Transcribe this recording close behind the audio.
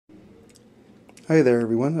Hi there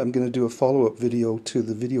everyone. I'm going to do a follow-up video to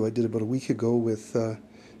the video I did about a week ago with the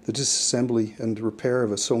disassembly and repair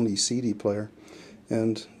of a Sony CD player.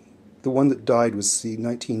 And the one that died was the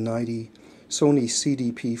 1990 Sony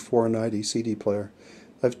CDP-490 CD player.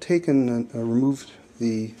 I've taken and removed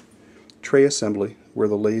the tray assembly where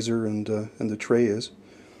the laser and the tray is.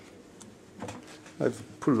 I've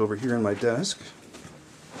put it over here on my desk.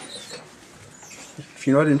 If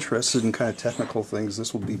you're not interested in kind of technical things,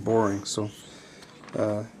 this will be boring. So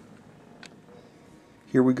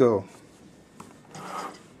here we go.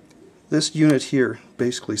 This unit here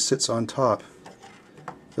basically sits on top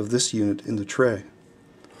of this unit in the tray.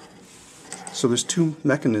 So there's two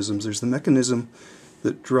mechanisms. There's the mechanism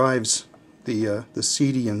that drives the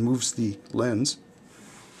CD and moves the lens,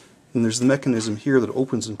 and there's the mechanism here that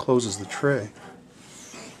opens and closes the tray.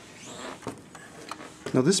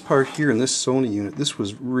 Now this part here in this Sony unit, this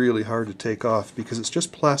was really hard to take off because it's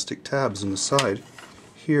just plastic tabs on the side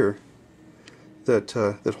here that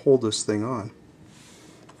hold this thing on.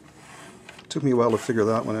 It took me a while to figure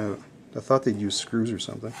that one out. I thought they'd use screws or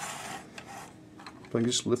something. But I can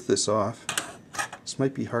just lift this off. This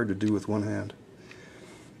might be hard to do with one hand.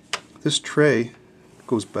 This tray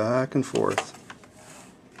goes back and forth.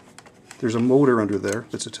 There's a motor under there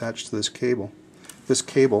that's attached to this cable. This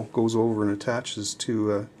cable goes over and attaches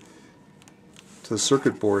to the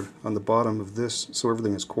circuit board on the bottom of this, so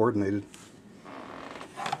everything is coordinated.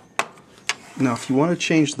 Now if you want to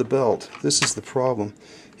change the belt, this is the problem.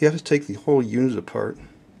 You have to take the whole unit apart,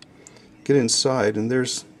 get inside, and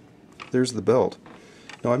there's the belt.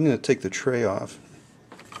 Now I'm going to take the tray off.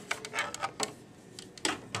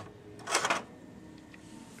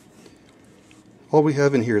 All we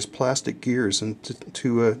have in here is plastic gears, and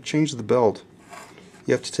to change the belt,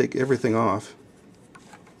 you have to take everything off,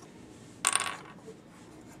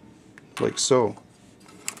 like so.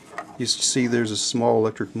 You see there's a small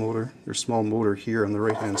electric motor, or small motor here on the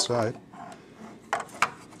right hand side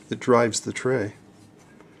that drives the tray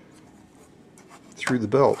through the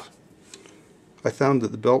belt. I found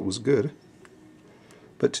that the belt was good,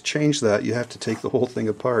 but to change that you have to take the whole thing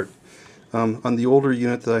apart. On the older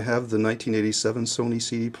unit that I have, the 1987 Sony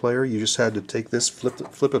CD player, you just had to take this,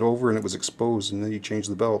 flip it over, and it was exposed, and then you change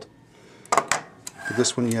the belt. But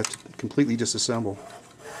this one you have to completely disassemble.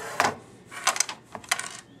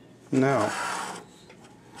 Now,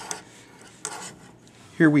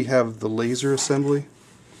 here we have the laser assembly.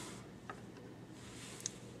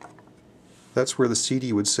 That's where the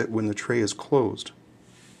CD would sit when the tray is closed.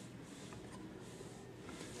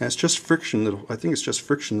 And it's just friction that, I think it's just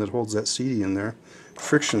friction that holds that CD in there.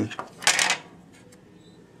 Friction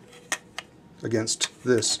against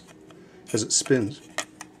this as it spins.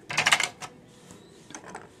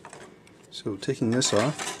 So taking this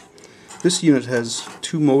off, this unit has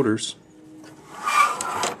two motors,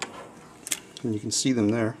 and you can see them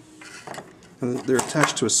there. And they're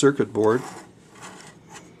attached to a circuit board.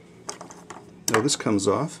 Now this comes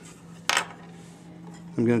off.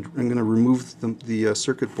 I'm going to remove the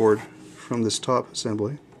circuit board from this top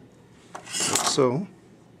assembly, like so.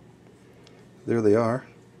 There they are.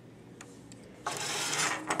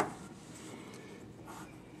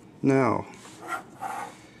 Now,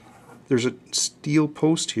 there's a steel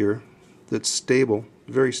post here that's stable,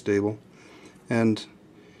 very stable, and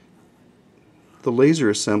the laser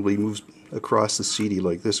assembly moves across the CD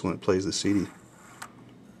like this when it plays the CD.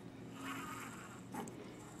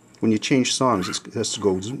 When you change songs, it has to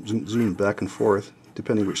go zoom back and forth,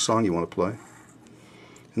 depending which song you want to play.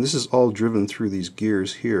 And this is all driven through these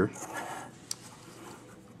gears here.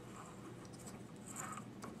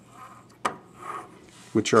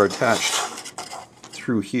 Which are attached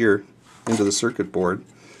through here into the circuit board.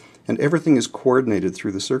 And everything is coordinated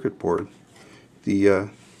through the circuit board.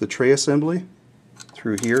 The tray assembly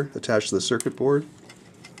through here, attached to the circuit board.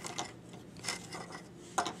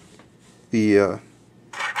 The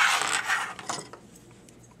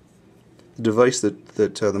device that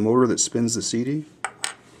the motor that spins the CD,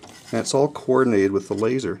 and it's all coordinated with the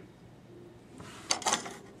laser.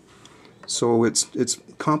 So it's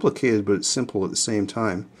complicated, but it's simple at the same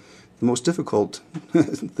time. The most difficult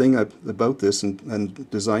thing about this and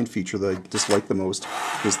design feature that I dislike the most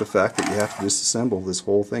is the fact that you have to disassemble this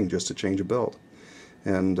whole thing just to change a belt.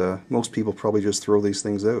 And most people probably just throw these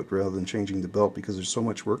things out rather than changing the belt because there's so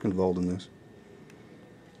much work involved in this.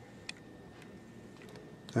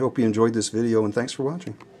 I hope you enjoyed this video, and thanks for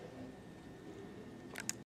watching.